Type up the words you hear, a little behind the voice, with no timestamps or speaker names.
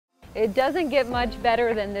It doesn't get much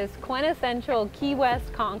better than this quintessential Key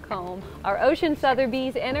West conch home. Our Ocean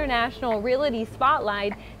Sotheby's International Realty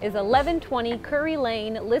Spotlight is 1120 Curry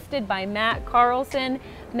Lane, listed by Matt Carlson.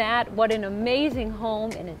 Matt, what an amazing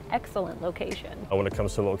home in an excellent location. When it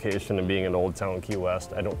comes to location and being in Old Town Key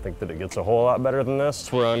West, I don't think that it gets a whole lot better than this.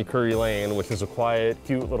 We're on Curry Lane, which is a quiet,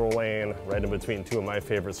 cute little lane right in between two of my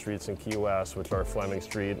favorite streets in Key West, which are Fleming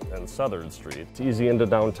Street and Southern Street. It's easy into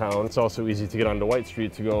downtown. It's also easy to get onto White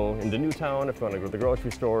Street to go into Newtown if you want to go to the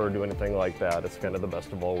grocery store or do anything like that. It's kind of the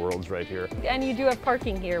best of all worlds right here. And you do have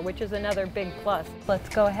parking here, which is another big plus. Let's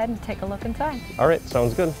go ahead and take a look inside. All right,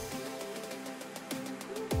 sounds good.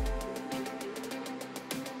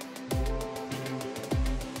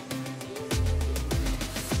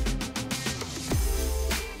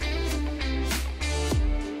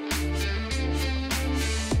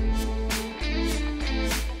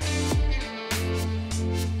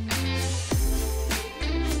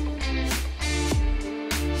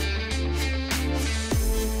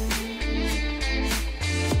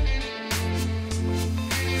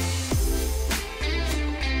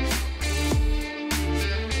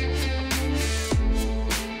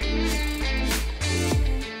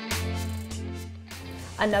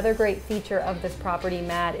 Another great feature of this property,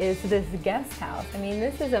 Matt, is this guest house. I mean,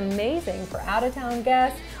 this is amazing for out-of-town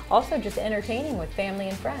guests, also just entertaining with family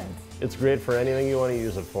and friends. It's great for anything you want to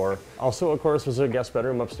use it for. Also, of course, there's a guest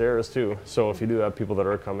bedroom upstairs too. So if you do have people that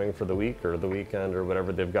are coming for the week or the weekend or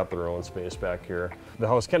whatever, they've got their own space back here. The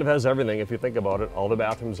house kind of has everything if you think about it. All the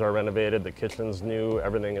bathrooms are renovated, the kitchen's new,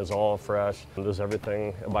 everything is all fresh. And there's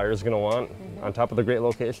everything a buyer's gonna want on top of the great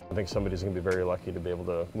location. I think somebody's gonna be very lucky to be able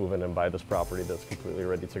to move in and buy this property that's completely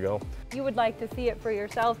ready to go. If you would like to see it for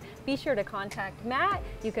yourself, be sure to contact Matt.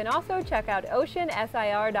 You can also check out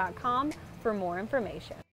oceansir.com for more information.